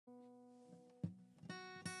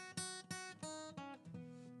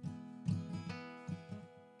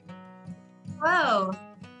Hello,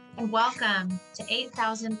 and welcome to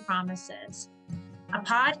 8,000 Promises, a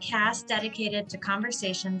podcast dedicated to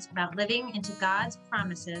conversations about living into God's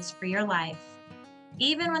promises for your life,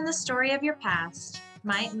 even when the story of your past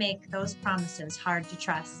might make those promises hard to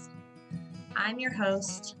trust. I'm your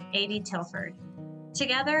host, A.D. Tilford.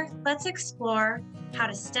 Together, let's explore how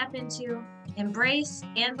to step into, embrace,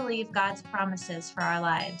 and believe God's promises for our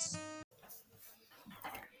lives.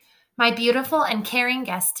 My beautiful and caring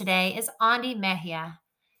guest today is Ondi Mejia.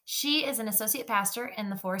 She is an associate pastor in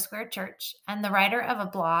the Foursquare Church and the writer of a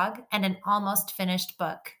blog and an almost finished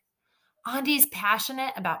book. Ondi's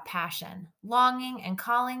passionate about passion, longing, and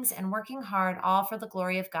callings, and working hard, all for the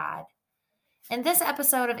glory of God. In this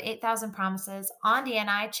episode of 8,000 Promises, Ondi and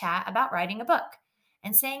I chat about writing a book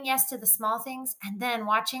and saying yes to the small things and then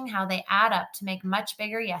watching how they add up to make much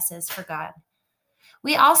bigger yeses for God.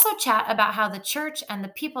 We also chat about how the church and the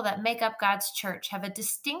people that make up God's church have a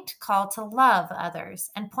distinct call to love others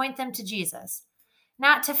and point them to Jesus,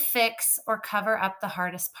 not to fix or cover up the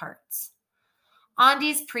hardest parts.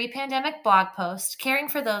 Ondi's pre-pandemic blog post, Caring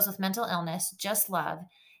for Those with Mental Illness, Just Love,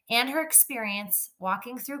 and her experience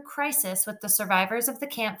walking through crisis with the survivors of the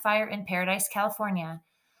campfire in Paradise, California,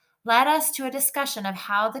 led us to a discussion of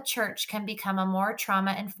how the church can become a more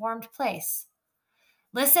trauma-informed place.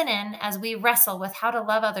 Listen in as we wrestle with how to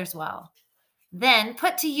love others well. Then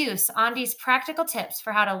put to use Ondi's practical tips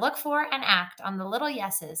for how to look for and act on the little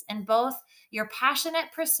yeses in both your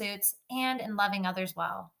passionate pursuits and in loving others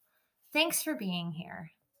well. Thanks for being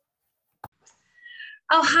here.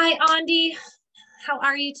 Oh, hi, Ondi. How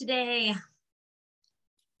are you today?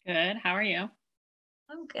 Good. How are you?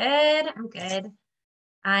 I'm good.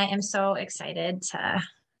 I am so excited to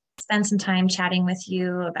spend some time chatting with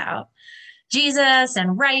you about Jesus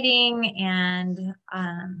and writing and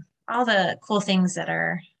all the cool things that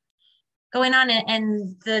are going on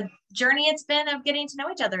and the journey it's been of getting to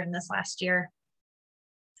know each other in this last year.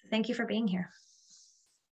 Thank you for being here.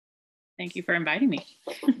 Thank you for inviting me.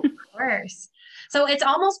 Of course. So it's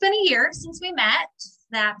almost been a year since we met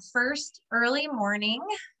that first early morning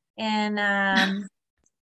in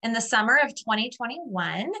the summer of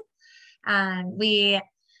 2021. We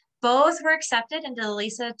both were accepted into the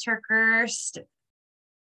Lisa TerKeurst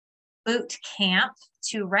boot camp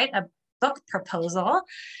to write a book proposal.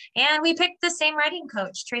 And we picked the same writing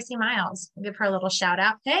coach, Tracy Miles. I'll give her a little shout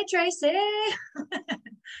out. Hey, Tracy.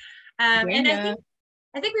 And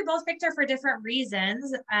I think we both picked her for different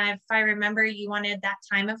reasons. If I remember, you wanted that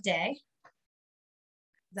time of day.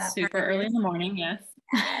 Super early in the morning, yes.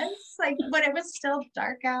 Yes, like when it was still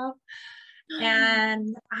dark out.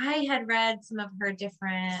 And I had read some of her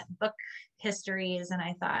different book histories and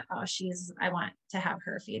I thought, I want to have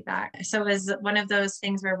her feedback. So it was one of those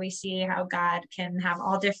things where we see how God can have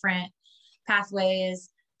all different pathways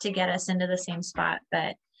to get us into the same spot.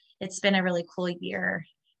 But it's been a really cool year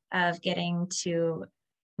of getting to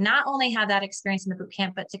not only have that experience in the boot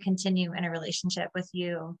camp, but to continue in a relationship with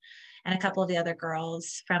you and a couple of the other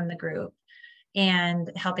girls from the group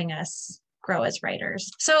and helping us grow as writers.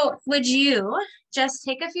 So would you just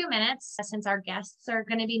take a few minutes, since our guests are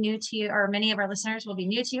going to be new to you, or many of our listeners will be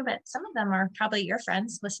new to you, but some of them are probably your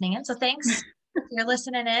friends listening in. So thanks you're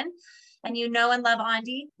listening in and you know and love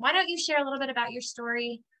Ondi. Why don't you share a little bit about your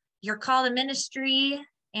story, your call to ministry,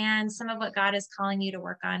 and some of what God is calling you to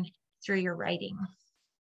work on through your writing?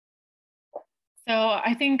 So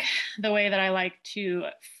I think the way that I like to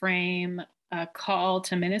frame a call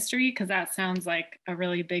to ministry, because that sounds like a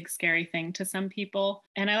really big, scary thing to some people.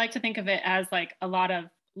 And I like to think of it as like a lot of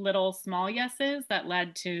little small yeses that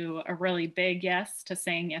led to a really big yes to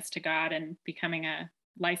saying yes to God and becoming a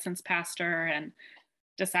licensed pastor and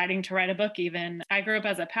deciding to write a book even. I grew up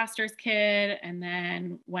as a pastor's kid and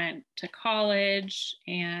then went to college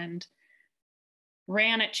and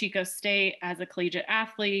ran at Chico State as a collegiate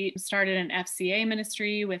athlete, started an FCA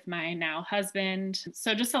ministry with my now husband.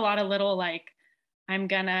 So just a lot of little like, I'm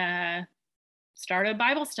gonna start a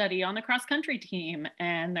Bible study on the cross country team.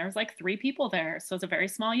 And there's like 3 people there. So it's a very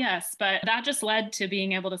small yes, but that just led to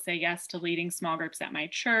being able to say yes to leading small groups at my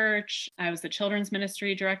church. I was the children's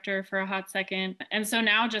ministry director for a hot second. And so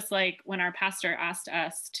now just like when our pastor asked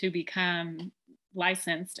us to become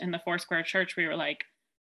licensed in the Foursquare Church, we were like,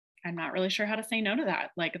 I'm not really sure how to say no to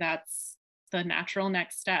that. Like that's the natural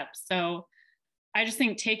next step. So I just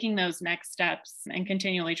think taking those next steps and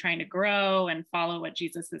continually trying to grow and follow what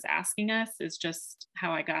Jesus is asking us is just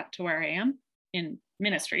how I got to where I am in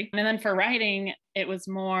ministry. And then for writing, it was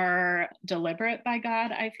more deliberate by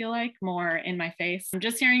God, I feel like, more in my face. I'm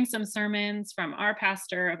just hearing some sermons from our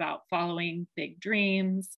pastor about following big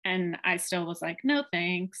dreams. And I still was like, no,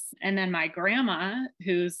 thanks. And then my grandma,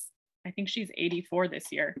 who's I think she's 84 this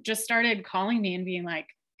year, just started calling me and being like,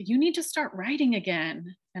 you need to start writing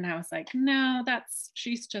again. And I was like, no,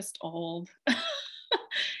 she's just old.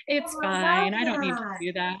 It's Oh, I love fine. I don't need to that.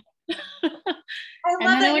 do that. I And love then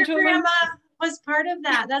I that went your to a women's. grandma was part of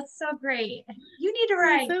that. That's so great. You need to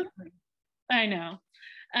write. I know.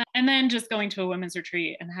 And then just going to a women's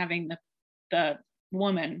retreat and having the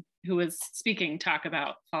woman who was speaking talk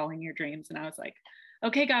about following your dreams. And I was like,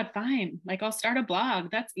 okay, God, fine. Like, I'll start a blog.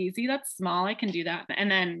 That's easy. That's small. I can do that. And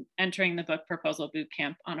then entering the book proposal boot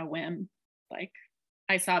camp on a whim. Like,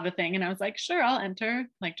 I saw the thing and I was like, sure, I'll enter.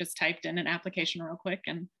 Like, just typed in an application real quick.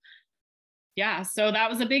 And yeah, so that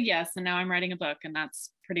was a big yes. And now I'm writing a book, and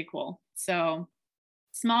that's pretty cool. So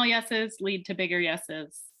small yeses lead to bigger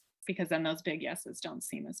yeses, because then those big yeses don't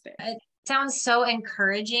seem as big. It sounds so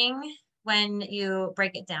encouraging when you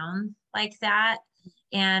break it down like that.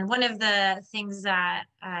 And one of the things that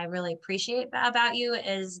I really appreciate about you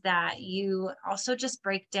is that you also just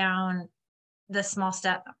break down the small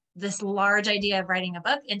step, this large idea of writing a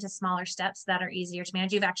book, into smaller steps that are easier to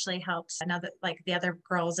manage. You've actually helped another, like the other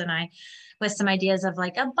girls and I, with some ideas of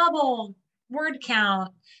like a bubble word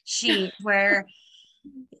count sheet where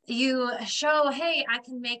you show, hey, I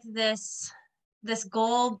can make this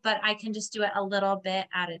goal, but I can just do it a little bit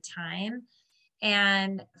at a time.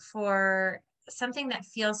 And for something that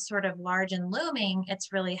feels sort of large and looming,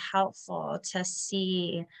 it's really helpful to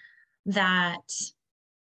see that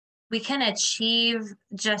we can achieve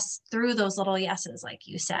just through those little yeses, like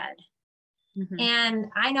you said. Mm-hmm. And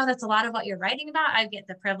I know that's a lot of what you're writing about. I get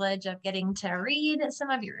the privilege of getting to read some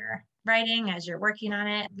of your writing as you're working on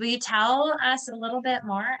it. Will you tell us a little bit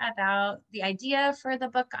more about the idea for the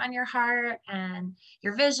book on your heart and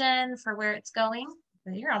your vision for where it's going?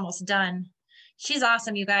 You're almost done. She's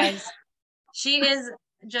awesome, you guys. She is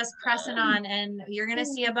just pressing on, and you're going to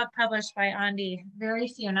see a book published by Ondi very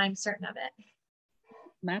soon. I'm certain of it.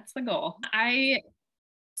 That's the goal.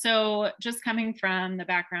 So just coming from the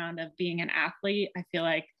background of being an athlete, I feel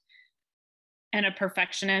like, and a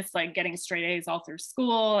perfectionist, like getting straight A's all through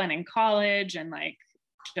school and in college, and like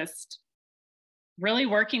just really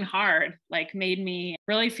working hard, like made me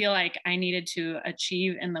really feel like I needed to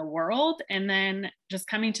achieve in the world. And then just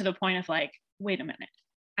coming to the point of like, wait a minute,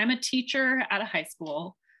 I'm a teacher at a high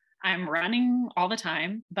school. I'm running all the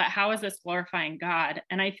time, but how is this glorifying God?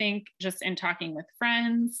 And I think just in talking with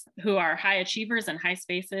friends who are high achievers in high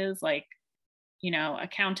spaces, like,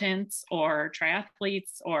 accountants or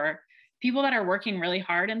triathletes or people that are working really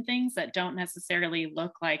hard in things that don't necessarily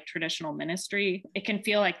look like traditional ministry, it can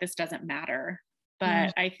feel like this doesn't matter.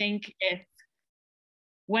 But I think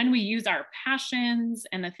when we use our passions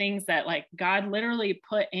and the things that like God literally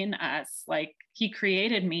put in us, like he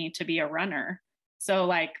created me to be a runner. So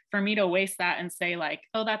like for me to waste that and say like,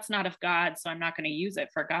 oh, that's not of God, so I'm not going to use it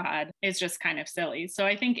for God, is just kind of silly. So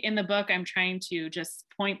I think in the book, I'm trying to just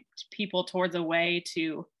point people towards a way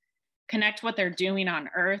to connect what they're doing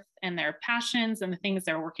on earth and their passions and the things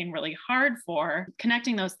they're working really hard for,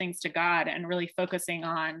 connecting those things to God and really focusing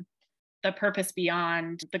on the purpose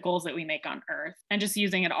beyond the goals that we make on earth, and just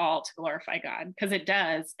using it all to glorify God, because it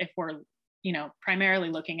does if we're, primarily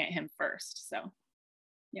looking at him first. So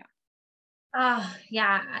oh,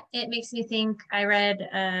 yeah, it makes me think. I read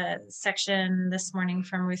a section this morning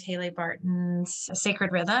from Ruth Haley Barton's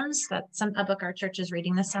Sacred Rhythms, that's a book our church is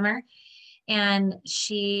reading this summer. And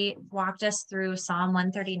she walked us through Psalm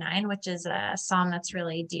 139, which is a psalm that's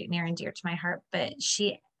really near and dear to my heart. But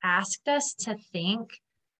she asked us to think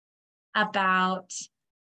about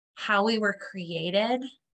how we were created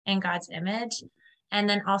in God's image, and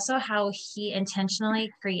then also how he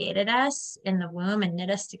intentionally created us in the womb and knit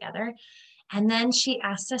us together. And then she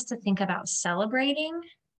asked us to think about celebrating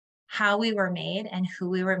how we were made and who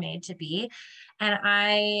we were made to be. And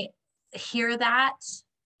I hear that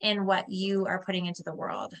in what you are putting into the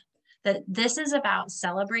world, that this is about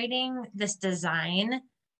celebrating this design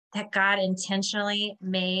that God intentionally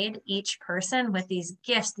made each person with, these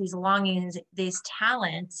gifts, these longings, these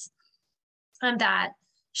talents, and that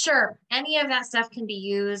sure, any of that stuff can be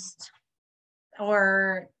used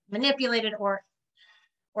or manipulated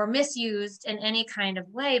or misused in any kind of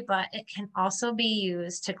way, but it can also be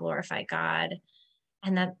used to glorify God,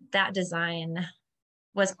 and that design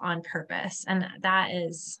was on purpose. And that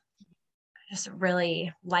is just a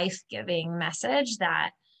really life-giving message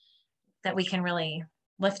that we can really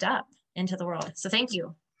lift up into the world. So thank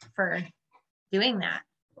you for doing that.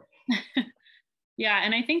 Yeah,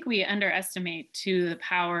 and I think we underestimate too the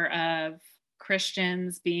power of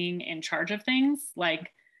Christians being in charge of things.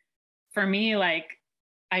 Like for me, like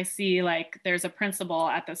I see like there's a principal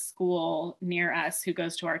at the school near us who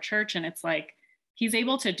goes to our church, and it's like he's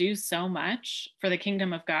able to do so much for the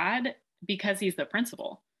kingdom of God because he's the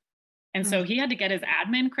principal. And so he had to get his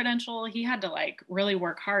admin credential. He had to like really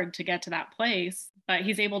work hard to get to that place, but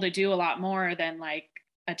he's able to do a lot more than like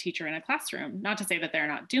a teacher in a classroom. Not to say that they're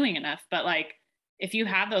not doing enough, but like if you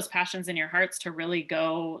have those passions in your hearts to really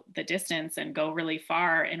go the distance and go really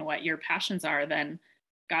far in what your passions are, then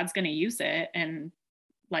God's going to use it. And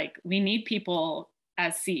like, we need people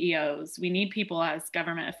as CEOs, we need people as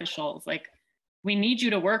government officials. Like, we need you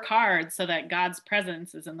to work hard so that God's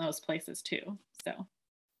presence is in those places too. So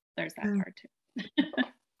there's that part too.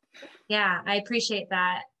 Yeah, I appreciate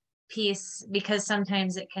that piece, because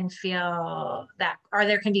sometimes it can feel that, or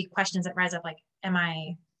there can be questions that rise up like,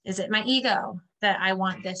 is it my ego that I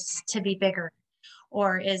want this to be bigger?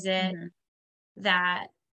 Or is it that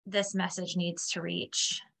this message needs to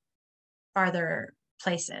reach farther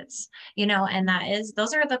places, and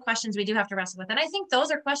those are the questions we do have to wrestle with. And I think those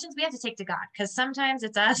are questions we have to take to God, because sometimes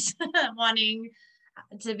it's us wanting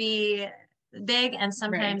to be big, and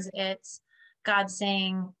sometimes it's God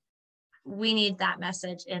saying, we need that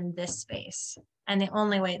message in this space. And the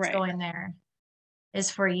only way it's going there is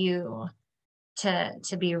for you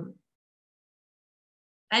to be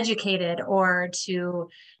educated, or to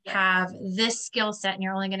have this skill set. And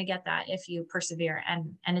you're only going to get that if you persevere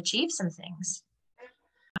and achieve some things.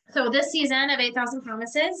 So this season of 8,000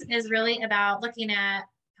 Promises is really about looking at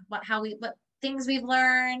what things we've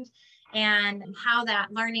learned, and how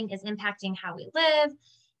that learning is impacting how we live,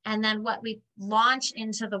 and then what we launch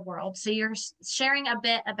into the world. So you're sharing a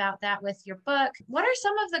bit about that with your book. What are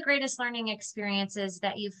some of the greatest learning experiences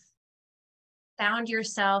that you've found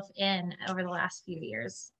yourself in over the last few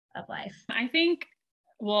years of life? I think,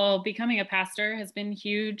 becoming a pastor has been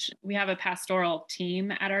huge. We have a pastoral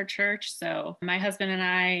team at our church. So my husband and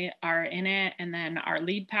I are in it, and then our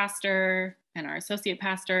lead pastor and our associate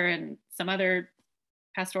pastor and some other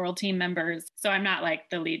pastoral team members. So I'm not like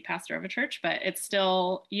the lead pastor of a church, but it's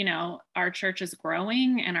still, our church is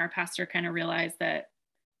growing, and our pastor kind of realized that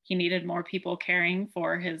he needed more people caring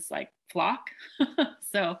for his like flock.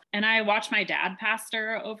 And I watched my dad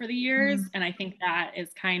pastor over the years, and I think that is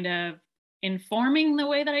kind of informing the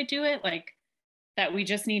way that I do it, like that we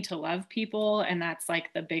just need to love people. And that's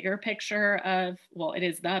like the bigger picture of, it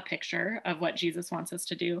is the picture of what Jesus wants us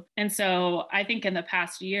to do. And so I think in the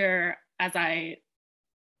past year, as I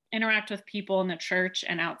interact with people in the church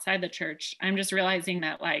and outside the church, I'm just realizing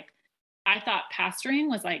that like, I thought pastoring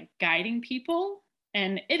was like guiding people,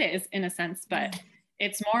 and it is in a sense, but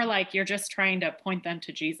it's more like you're just trying to point them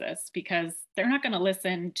to Jesus, because they're not going to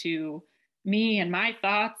listen to me and my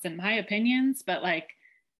thoughts and my opinions, but like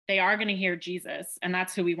they are going to hear Jesus, and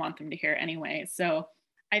that's who we want them to hear anyway. So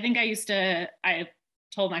I think I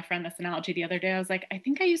told my friend this analogy the other day. I was like, I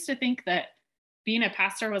think I used to think that being a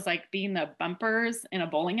pastor was like being the bumpers in a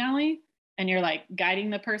bowling alley, and you're like guiding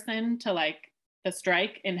the person to like the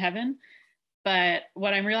strike in heaven. But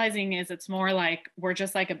what I'm realizing is it's more like we're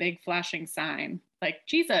just like a big flashing sign, like,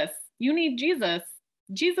 Jesus, you need Jesus.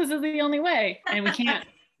 Jesus is the only way. And we can't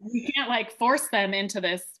like force them into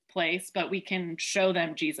this place, but we can show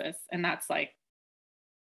them Jesus. And that's like,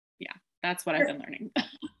 that's what I've been learning.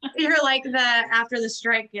 You're like after the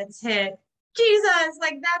strike gets hit, Jesus,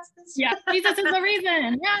 like that's the Jesus is the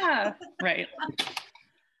reason. Yeah. Right.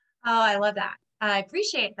 Oh, I love that. I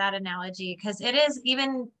appreciate that analogy, because it is,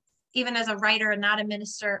 even as a writer and not a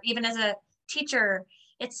minister, even as a teacher,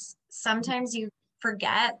 it's sometimes you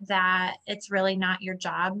forget that it's really not your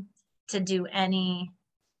job to do any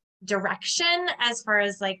direction as far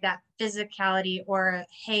as like that physicality, or,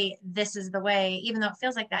 hey, this is the way, even though it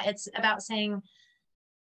feels like that. It's about saying,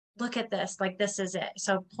 look at this, like, this is it.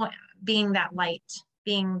 So being that light,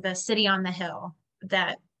 being the city on the hill,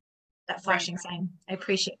 that flashing sign. I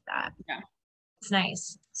appreciate that. Yeah. It's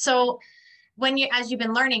nice. So as you've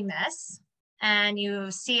been learning this and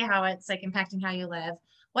you see how it's like impacting how you live,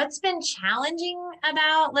 what's been challenging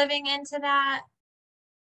about living into that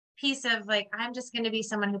piece of like, I'm just going to be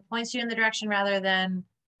someone who points you in the direction rather than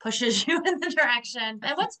pushes you in the direction?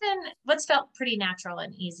 And what's felt pretty natural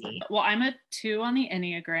and easy? Well, I'm a 2 on the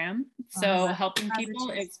Enneagram. So helping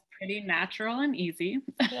people is pretty natural and easy.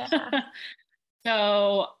 Yeah.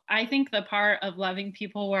 So I think the part of loving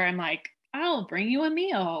people where I'm like, I'll bring you a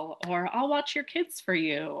meal, or I'll watch your kids for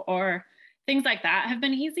you, or things like that have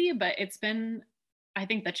been easy. But I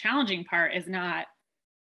think the challenging part is not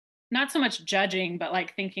so much judging, but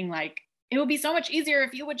like thinking like, it would be so much easier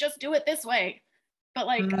if you would just do it this way. But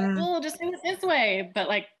like, just do it this way. But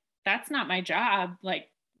like, that's not my job. Like,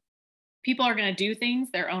 people are going to do things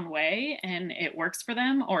their own way, and it works for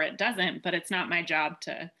them or it doesn't, but it's not my job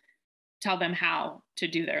to tell them how to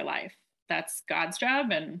do their life. that's God's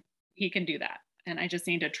job and he can do that. And I just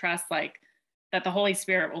need to trust like that the Holy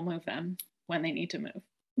Spirit will move them when they need to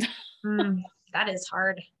move. That is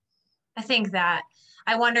hard. I think that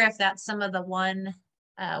I wonder if that's some of the one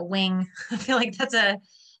wing. I feel like that's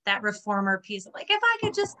that reformer piece of like, if I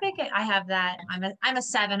could just pick it. I have that. I'm a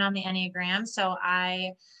 7 on the Enneagram. So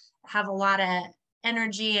I have a lot of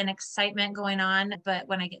energy and excitement going on. But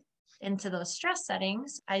when I get into those stress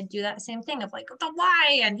settings, I do that same thing of like the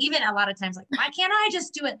why. And even a lot of times, like, why can't I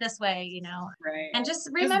just do it this way? You know, right. And just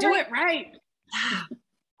remember, just do it right.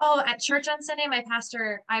 Oh, at church on Sunday, my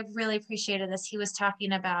pastor, I really appreciated this. He was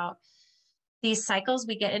talking about these cycles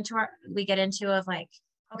we get into of like,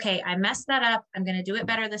 okay, I messed that up. I'm going to do it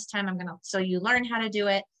better this time. So you learn how to do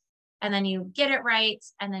it and then you get it right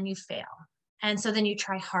and then you fail. And so then you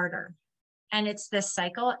try harder and it's this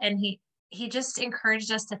cycle. And he just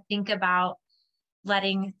encouraged us to think about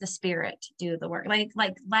letting the Spirit do the work, like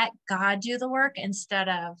let God do the work instead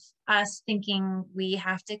of us thinking we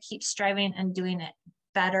have to keep striving and doing it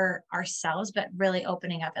better ourselves, but really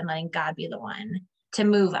opening up and letting God be the one to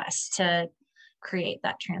move us to create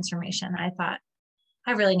that transformation. I thought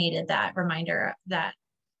I really needed that reminder that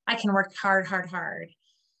I can work hard,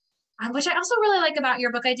 which I also really like about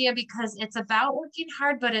your book idea because it's about working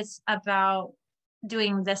hard, but it's about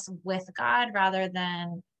doing this with God rather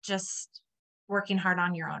than just working hard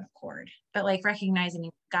on your own accord, but like recognizing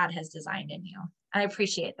God has designed in you. I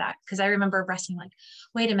appreciate that because I remember wrestling like,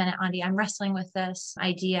 wait a minute, Ondi, I'm wrestling with this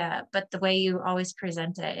idea, but the way you always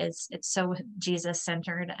present it is it's so Jesus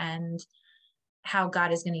centered and how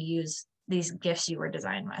God is going to use these gifts you were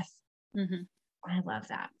designed with. I love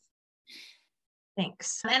that.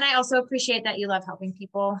 Thanks. And I also appreciate that you love helping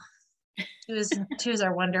people. Twos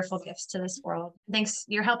are wonderful gifts to this world. Thanks.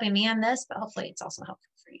 You're helping me in this, but hopefully it's also helpful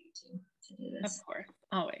for you to do this. Of course,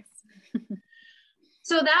 always.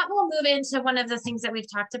 So that will move into one of the things that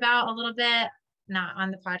we've talked about a little bit, not on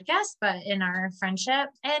the podcast, but in our friendship.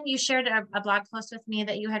 And you shared a blog post with me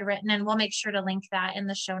that you had written, and we'll make sure to link that in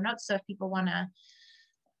the show notes. So if people want to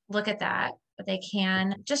look at that, they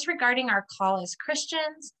can. Just regarding our call as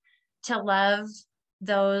Christians to love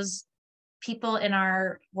those people in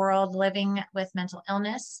our world living with mental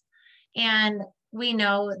illness. And we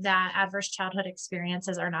know that adverse childhood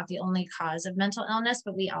experiences are not the only cause of mental illness,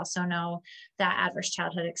 but we also know that adverse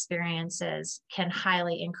childhood experiences can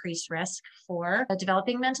highly increase risk for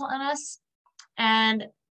developing mental illness. And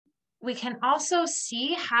we can also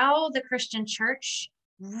see how the Christian church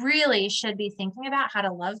really should be thinking about how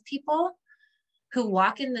to love people who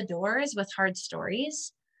walk in the doors with hard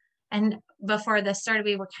stories. And before this started,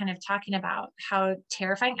 we were kind of talking about how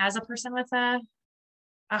terrifying, as a person with a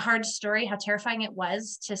hard story, how terrifying it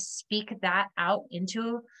was to speak that out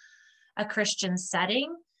into a Christian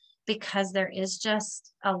setting, because there is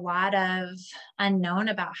just a lot of unknown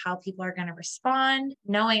about how people are going to respond.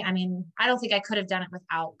 I don't think I could have done it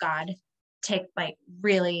without God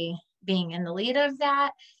really being in the lead of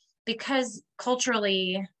that, because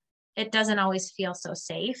culturally it doesn't always feel so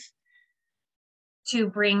safe to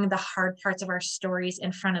bring the hard parts of our stories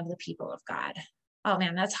in front of the people of God. Oh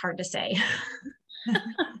man, that's hard to say.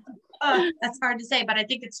 That's hard to say, but I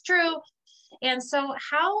think it's true. And so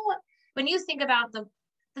when you think about the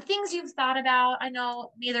things you've thought about, I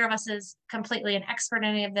know neither of us is completely an expert in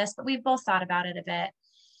any of this, but we've both thought about it a bit.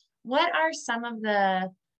 What are some of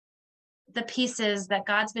the pieces that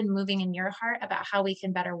God's been moving in your heart about how we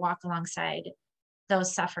can better walk alongside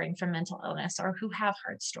those suffering from mental illness or who have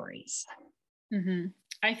hard stories?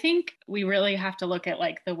 I think we really have to look at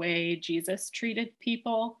like the way Jesus treated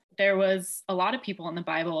people. There was a lot of people in the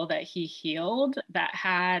Bible that he healed that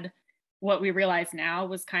had what we realize now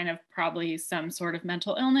was kind of probably some sort of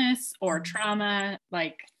mental illness or trauma.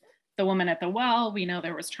 Like the woman at the well, we know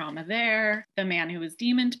there was trauma there. The man who was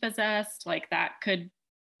demon possessed, like that could,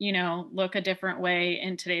 look a different way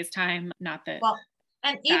in today's time. Not that,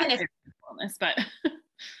 and even if illness, but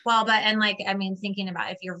thinking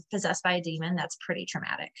about if you're possessed by a demon, that's pretty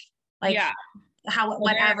traumatic. Like yeah.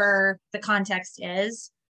 Whatever the context is,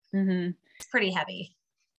 it's pretty heavy.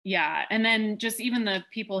 Yeah. And then just even the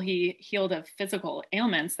people he healed of physical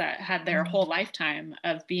ailments that had their whole lifetime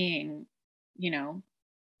of being,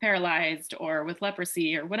 paralyzed or with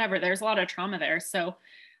leprosy or whatever, there's a lot of trauma there. So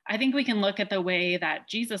I think we can look at the way that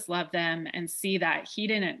Jesus loved them and see that he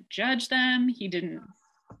didn't judge them. He didn't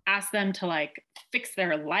ask them to like fix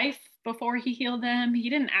their life before he healed them. He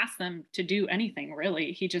didn't ask them to do anything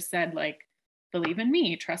really. He just said like, believe in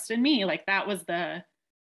me, trust in me. Like that was the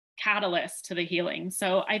catalyst to the healing.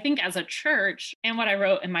 So I think as a church, and what I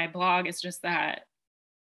wrote in my blog is just that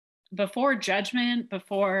before judgment,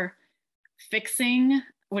 before fixing,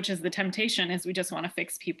 which is the temptation, is we just want to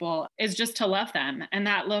fix people, is just to love them. And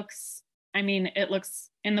that looks, it looks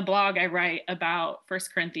in the blog, I write about 1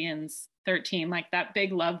 Corinthians 13, like that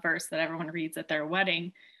big love verse that everyone reads at their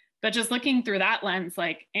wedding. But just looking through that lens,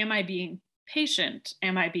 like, am I being patient?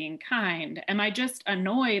 Am I being kind? Am I just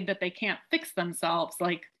annoyed that they can't fix themselves?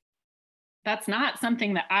 Like, that's not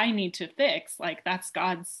something that I need to fix. Like, that's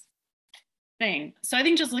God's thing. So I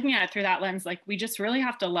think just looking at it through that lens, like, we just really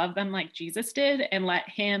have to love them like Jesus did and let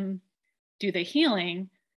him do the healing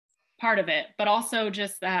part of it. But also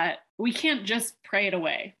just that we can't just pray it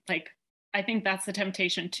away. Like, I think that's the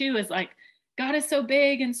temptation too, is like, God is so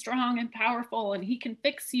big and strong and powerful and he can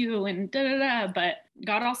fix you and da da da. But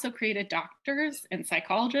God also created doctors and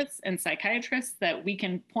psychologists and psychiatrists that we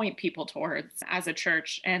can point people towards as a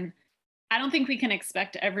church. And I don't think we can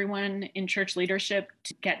expect everyone in church leadership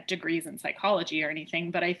to get degrees in psychology or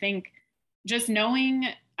anything. But I think just knowing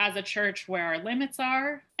as a church where our limits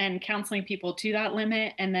are and counseling people to that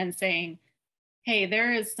limit, and then saying, hey,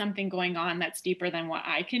 there is something going on that's deeper than what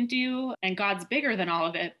I can do. And God's bigger than all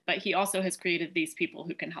of it, but he also has created these people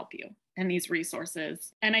who can help you and these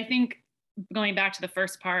resources. And I think going back to the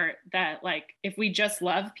first part, that like, if we just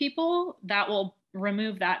love people, that will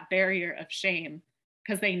remove that barrier of shame,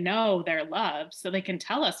 because they know they're loved. So they can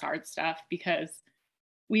tell us hard stuff because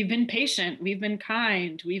we've been patient, we've been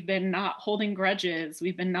kind, we've been not holding grudges,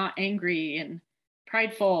 we've been not angry and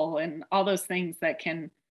prideful and all those things that can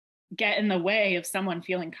get in the way of someone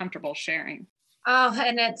feeling comfortable sharing. Oh,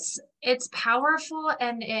 and it's powerful,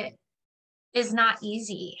 and it is not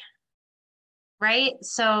easy, right?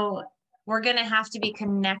 So we're going to have to be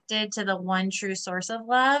connected to the one true source of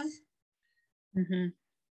love. Mm-hmm.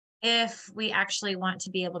 If we actually want to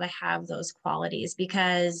be able to have those qualities,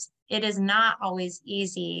 because it is not always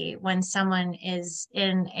easy when someone is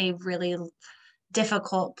in a really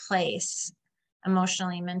difficult place,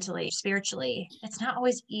 emotionally, mentally, spiritually. It's not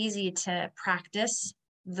always easy to practice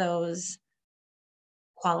those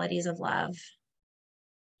qualities of love.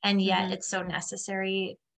 And yet it's so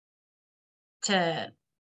necessary to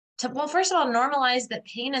well, first of all, normalize that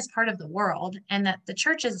pain is part of the world, and that the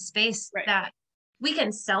church is a space that we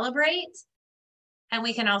can celebrate and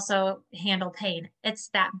we can also handle pain. It's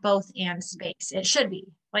that both and space. It should be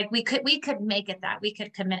like, we could make it that, we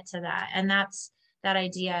could commit to that. And that's that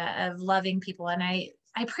idea of loving people. And I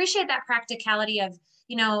appreciate that practicality of,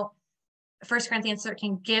 1 Corinthians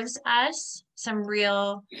 13 gives us some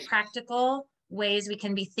real practical ways we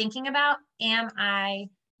can be thinking about, am I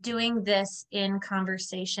doing this in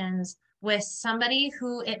conversations with somebody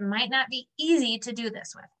who it might not be easy to do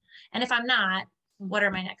this with? And if I'm not, what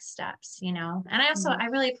are my next steps, And I also, I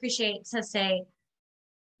really appreciate to say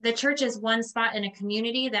the church is one spot in a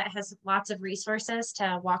community that has lots of resources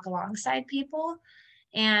to walk alongside people.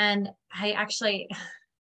 And I actually,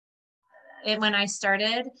 when I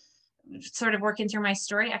started sort of working through my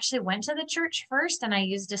story, I actually went to the church first, and I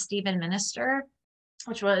used a Stephen minister,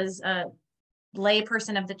 which was a lay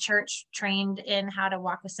person of the church trained in how to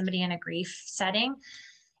walk with somebody in a grief setting.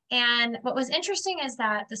 And what was interesting is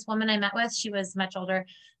that this woman I met with, she was much older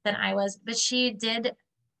than I was, but she did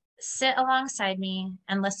sit alongside me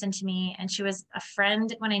and listen to me. And she was a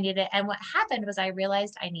friend when I needed it. And what happened was I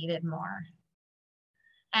realized I needed more.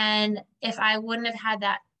 And if I wouldn't have had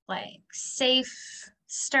that like safe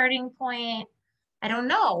starting point, I don't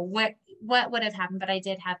know what would have happened, but I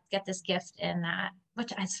did get this gift in that,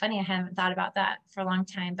 which it's funny, I haven't thought about that for a long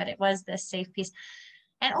time, but it was this safe piece.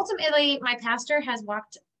 And ultimately, my pastor has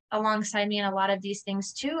walked alongside me in a lot of these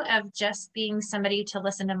things too, of just being somebody to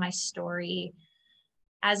listen to my story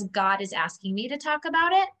as God is asking me to talk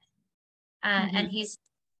about it. And he's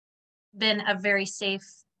been a very safe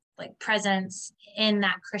like presence in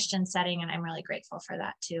that Christian setting. And I'm really grateful for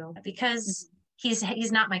that too, because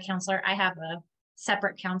he's not my counselor. I have a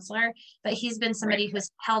separate counselor, but he's been somebody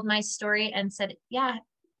who's held my story and said, yeah,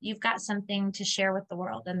 you've got something to share with the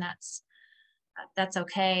world. And that's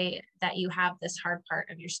okay that you have this hard part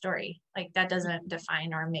of your story. Like, that doesn't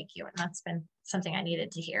define or make you. And that's been something I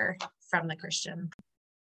needed to hear from the Christian.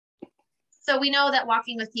 So we know that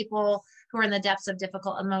walking with people who are in the depths of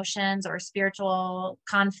difficult emotions or spiritual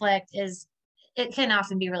conflict it can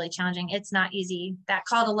often be really challenging. It's not easy. That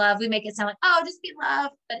call to love, we make it sound like, oh, just be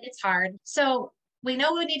loved, but it's hard. So we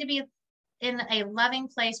know we need to be in a loving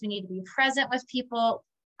place. We need to be present with people.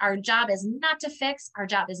 Our job is not to fix. Our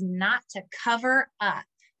job is not to cover up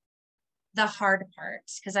the hard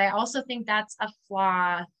parts, because I also think that's a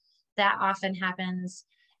flaw that often happens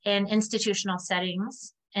in institutional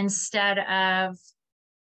settings. Instead of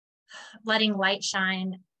letting light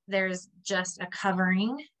shine, there's just a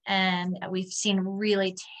covering, and we've seen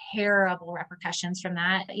really terrible repercussions from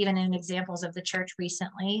that, even in examples of the church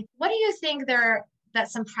recently. What do you think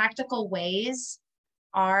that some practical ways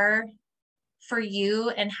are for you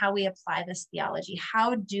and how we apply this theology?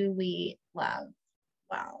 How do we love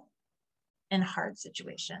well in hard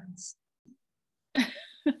situations?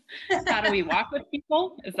 How do we walk with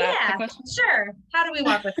people? Is that the question? Sure. How do we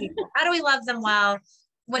walk with people? How do we love them well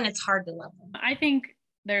when it's hard to love them? I think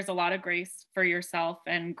there's a lot of grace for yourself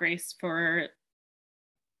and grace for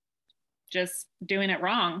just doing it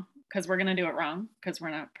wrong, because we're going to do it wrong because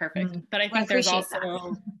we're not perfect. But I think there's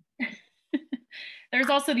also there's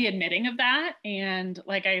also the admitting of that. And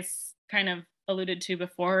like I kind of alluded to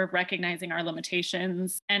before, recognizing our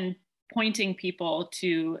limitations and pointing people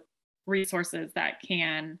to resources that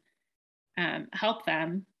can help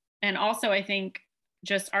them. And also, I think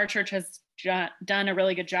just our church has done a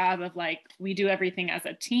really good job of like, we do everything as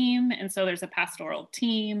a team. And so there's a pastoral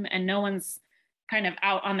team and no one's kind of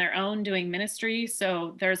out on their own doing ministry.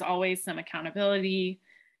 So there's always some accountability.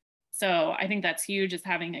 So I think that's huge, is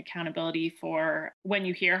having accountability for when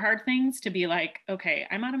you hear hard things, to be like, okay,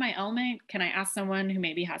 I'm out of my element. Can I ask someone who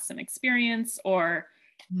maybe has some experience or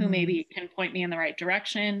who maybe can point me in the right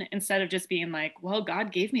direction, instead of just being like, well,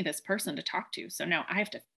 God gave me this person to talk to, so now I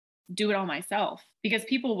have to do it all myself. Because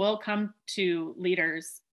people will come to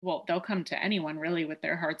leaders, well, they'll come to anyone really with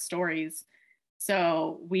their hard stories.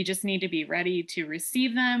 So we just need to be ready to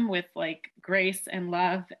receive them with like grace and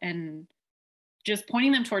love, and just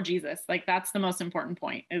pointing them toward Jesus. Like, that's the most important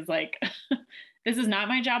point, is like, this is not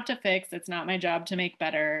my job to fix. It's not my job to make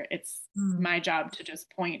better. It's my job to just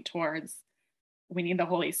point towards, we need the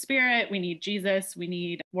Holy Spirit. We need Jesus.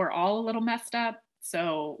 We're all a little messed up.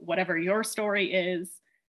 So whatever your story is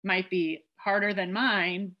might be harder than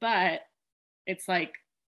mine, but it's like,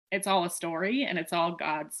 it's all a story and it's all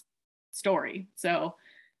God's story. So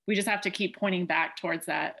we just have to keep pointing back towards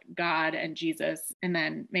that God and Jesus, and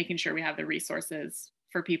then making sure we have the resources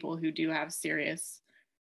for people who do have serious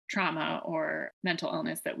trauma or mental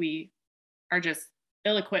illness that we are just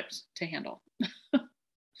ill-equipped to handle.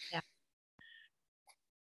 Yeah.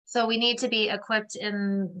 So we need to be equipped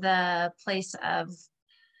in the place of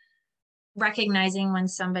recognizing when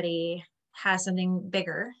somebody has something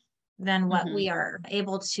bigger than what we are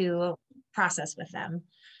able to process with them.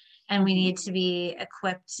 And we need to be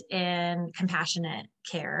equipped in compassionate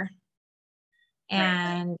care.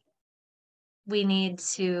 And we need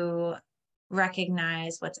to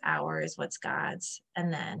recognize what's ours, what's God's,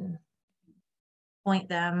 and then point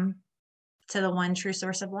them to the one true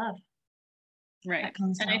source of love. Right.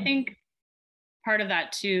 And I think part of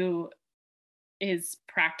that too is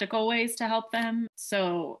practical ways to help them.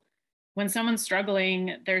 So when someone's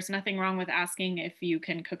struggling, there's nothing wrong with asking if you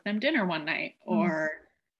can cook them dinner one night, or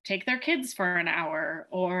take their kids for an hour,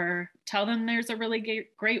 or tell them there's a really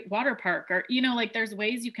great water park, or, you know, like there's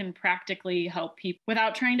ways you can practically help people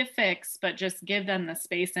without trying to fix, but just give them the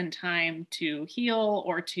space and time to heal,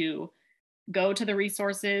 or to go to the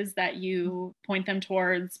resources that you point them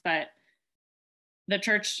towards. But the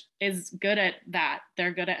church is good at that.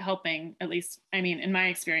 They're good at helping, at least, I mean, in my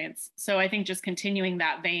experience. So I think just continuing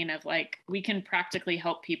that vein of like, we can practically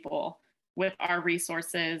help people with our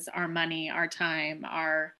resources, our money, our time,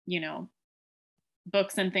 our, you know,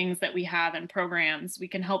 books and things that we have and programs. We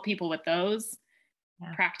can help people with those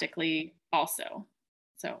practically also.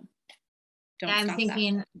 So I'm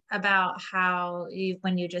thinking about how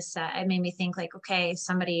when you just said, it made me think like, okay,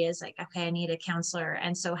 somebody is like, okay, I need a counselor.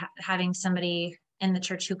 And so having somebody in the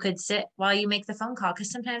church who could sit while you make the phone call,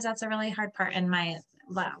 because sometimes that's a really hard part. In my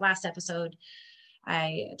last episode,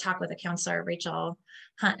 I talked with a counselor, Rachel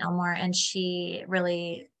Hunt Elmore, and she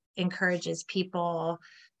really encourages people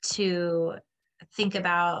to think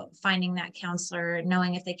about finding that counselor,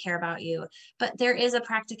 knowing if they care about you. But there is a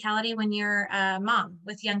practicality when you're a mom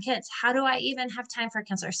with young kids. How do I even have time for a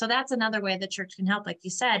counselor? So that's another way the church can help. Like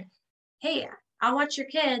you said, hey, I'll watch your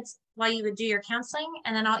kids while you would do your counseling,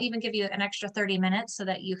 and then I'll even give you an extra 30 minutes so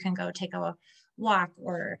that you can go take a walk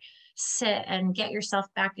or sit and get yourself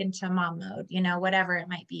back into mom mode, you know, whatever it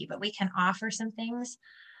might be. But we can offer some things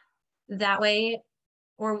that way.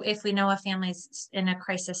 Or if we know a family's in a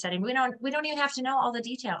crisis setting, we don't even have to know all the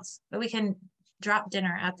details, but we can drop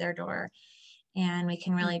dinner at their door, and we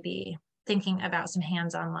can really be thinking about some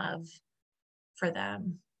hands-on love for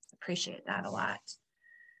them. Appreciate that a lot.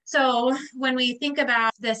 So when we think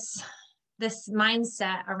about this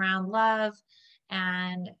mindset around love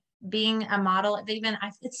and being a model,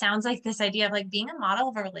 it sounds like this idea of like being a model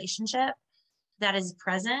of a relationship that is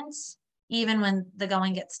present even when the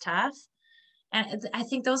going gets tough. And I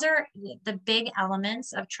think those are the big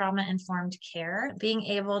elements of trauma-informed care, being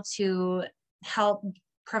able to help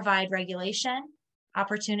provide regulation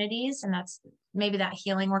opportunities. And that's maybe that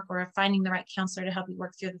healing work or finding the right counselor to help you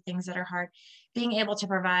work through the things that are hard, being able to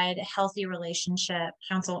provide healthy relationship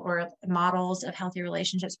counsel or models of healthy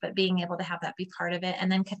relationships, but being able to have that be part of it. And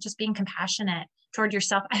then just being compassionate toward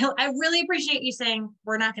yourself. I really appreciate you saying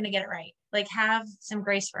we're not going to get it right. Like, have some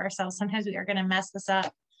grace for ourselves. Sometimes we are going to mess this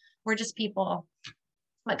up. We're just people,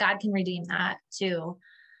 but God can redeem that too.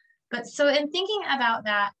 But so in thinking about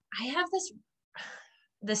that, I have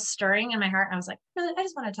this stirring in my heart. I was like, really, I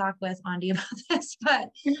just want to talk with Ondi about this, but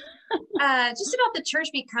just about the church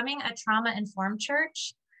becoming a trauma-informed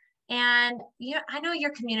church. And I know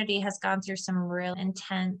your community has gone through some real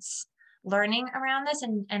intense learning around this.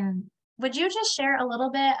 And would you just share a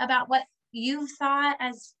little bit about what you've thought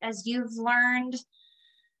as you've learned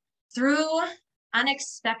through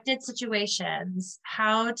unexpected situations,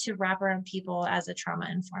 how to wrap around people as a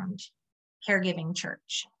trauma-informed caregiving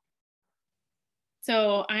church?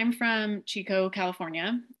 So I'm from Chico,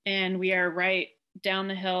 California, and we are right down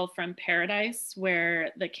the hill from Paradise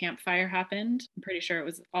where the campfire happened. I'm pretty sure it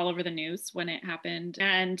was all over the news when it happened.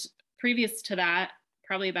 And previous to that,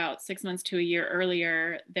 probably about 6 months to a year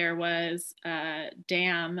earlier, there was a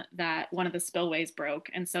dam that one of the spillways broke.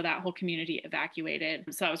 And so that whole community evacuated.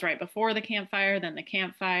 So that was right before the campfire, then the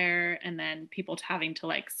campfire, and then people having to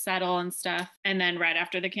like settle and stuff. And then right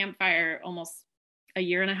after the campfire, almost a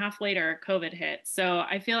year and a half later, COVID hit. So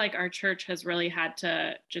I feel like our church has really had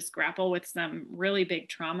to just grapple with some really big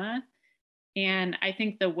trauma. And I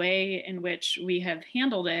think the way in which we have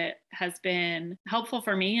handled it has been helpful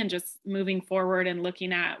for me, and just moving forward and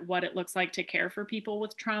looking at what it looks like to care for people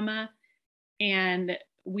with trauma. And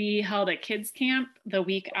we held a kids camp the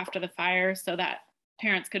week after the fire so that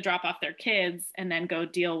parents could drop off their kids and then go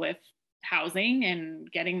deal with housing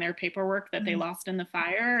and getting their paperwork that they lost in the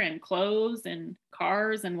fire, and clothes and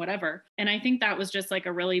cars and whatever. And I think that was just like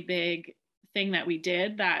a really big thing that we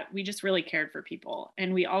did, that we just really cared for people.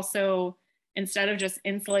 And we also, instead of just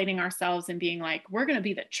insulating ourselves and being like, we're going to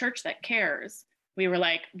be the church that cares, we were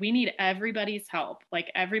like, we need everybody's help,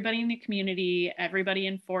 like everybody in the community, everybody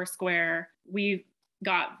in Foursquare. We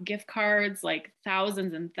got gift cards, like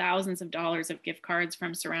thousands and thousands of dollars of gift cards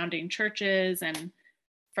from surrounding churches and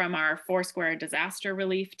from our Foursquare disaster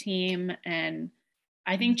relief team. And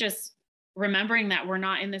I think just remembering that we're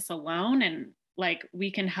not in this alone, and like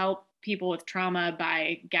we can help people with trauma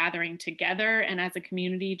by gathering together and as a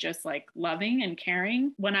community, just like loving and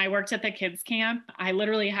caring. When I worked at the kids camp, I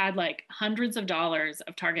literally had like hundreds of dollars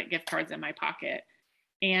of Target gift cards in my pocket.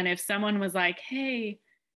 And if someone was like, hey,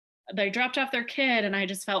 they dropped off their kid, and I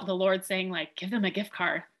just felt the Lord saying like, give them a gift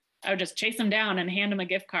card, I would just chase them down and hand them a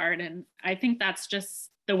gift card. And I think that's just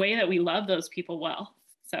the way that we love those people well.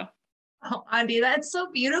 So, oh, Ondi, that's so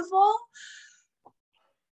beautiful.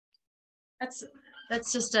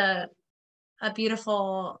 That's just a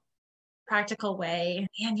beautiful, practical way.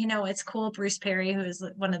 And it's cool. Bruce Perry, who is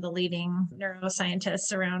one of the leading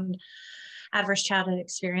neuroscientists around adverse childhood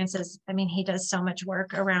experiences, I mean, he does so much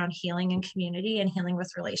work around healing and community and healing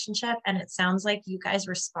with relationship. And it sounds like you guys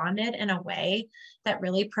responded in a way that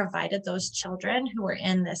really provided those children who were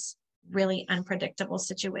in this really unpredictable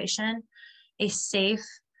situation a safe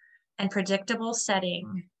and predictable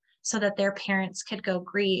setting so that their parents could go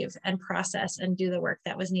grieve and process and do the work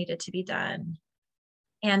that was needed to be done.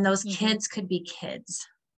 And those kids could be kids.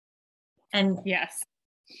 And yes,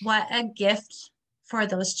 what a gift for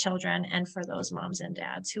those children and for those moms and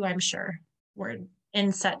dads who I'm sure were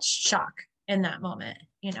in such shock in that moment,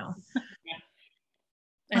 Yeah.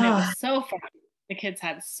 And it was so fun. The kids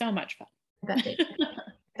had so much fun. I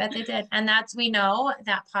bet they did. And we know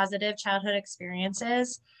that positive childhood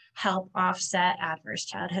experiences help offset adverse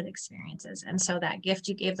childhood experiences. And so that gift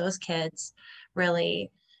you gave those kids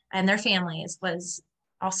really, and their families, was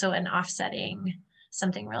also an offsetting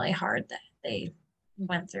something really hard that they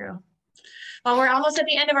went through. Well, we're almost at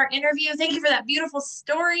the end of our interview. Thank you for that beautiful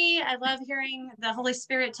story. I love hearing the Holy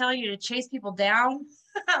Spirit tell you to chase people down.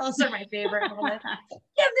 Those are my favorite moments. Give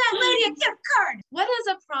that lady a gift card. What is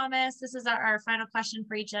a promise? This is our final question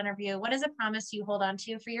for each interview. What is a promise you hold on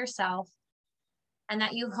to for yourself and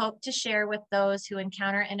that you hope to share with those who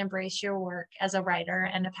encounter and embrace your work as a writer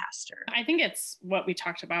and a pastor? I think it's what we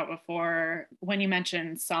talked about before when you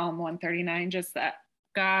mentioned Psalm 139, just that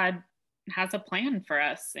God has a plan for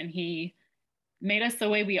us and he made us the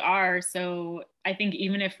way we are. So I think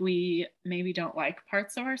even if we maybe don't like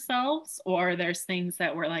parts of ourselves, or there's things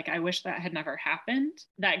that we're like, I wish that had never happened,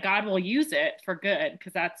 that God will use it for good.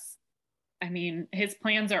 Because his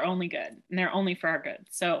plans are only good and they're only for our good.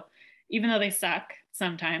 So even though they suck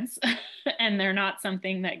sometimes and they're not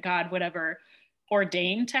something that God would ever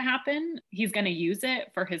ordain to happen, he's going to use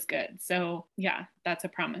it for his good. So yeah, that's a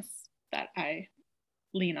promise that I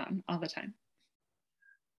lean on all the time.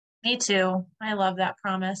 Me too. I love that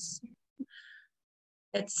promise.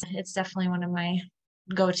 It's definitely one of my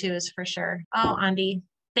go-tos for sure. Oh, Ondi,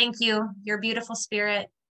 thank you. Your beautiful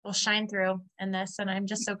spirit will shine through in this. And I'm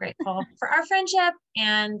just so grateful for our friendship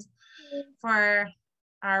and for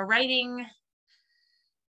our writing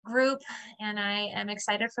group. And I am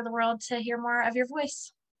excited for the world to hear more of your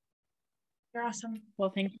voice. You're awesome.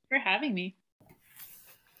 Well, thank you for having me.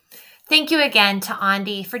 Thank you again to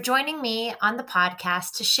Ondi for joining me on the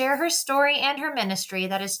podcast to share her story and her ministry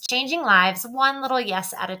that is changing lives one little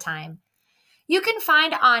yes at a time. You can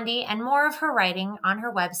find Ondi and more of her writing on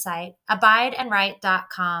her website,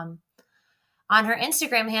 abideandwrite.com, on her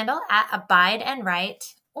Instagram handle at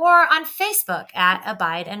abideandwrite, or on Facebook at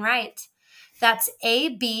abideandwrite. That's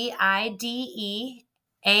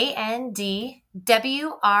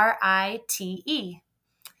ABIDEANDWRITE.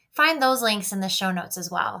 Find those links in the show notes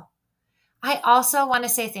as well. I also want to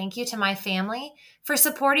say thank you to my family for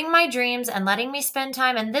supporting my dreams and letting me spend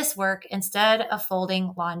time in this work instead of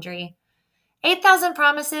folding laundry. 8,000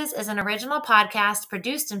 Promises is an original podcast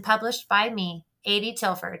produced and published by me, Adie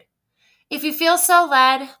Tilford. If you feel so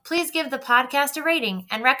led, please give the podcast a rating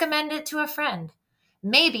and recommend it to a friend.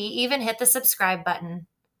 Maybe even hit the subscribe button.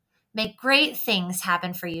 May great things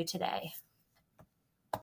happen for you today.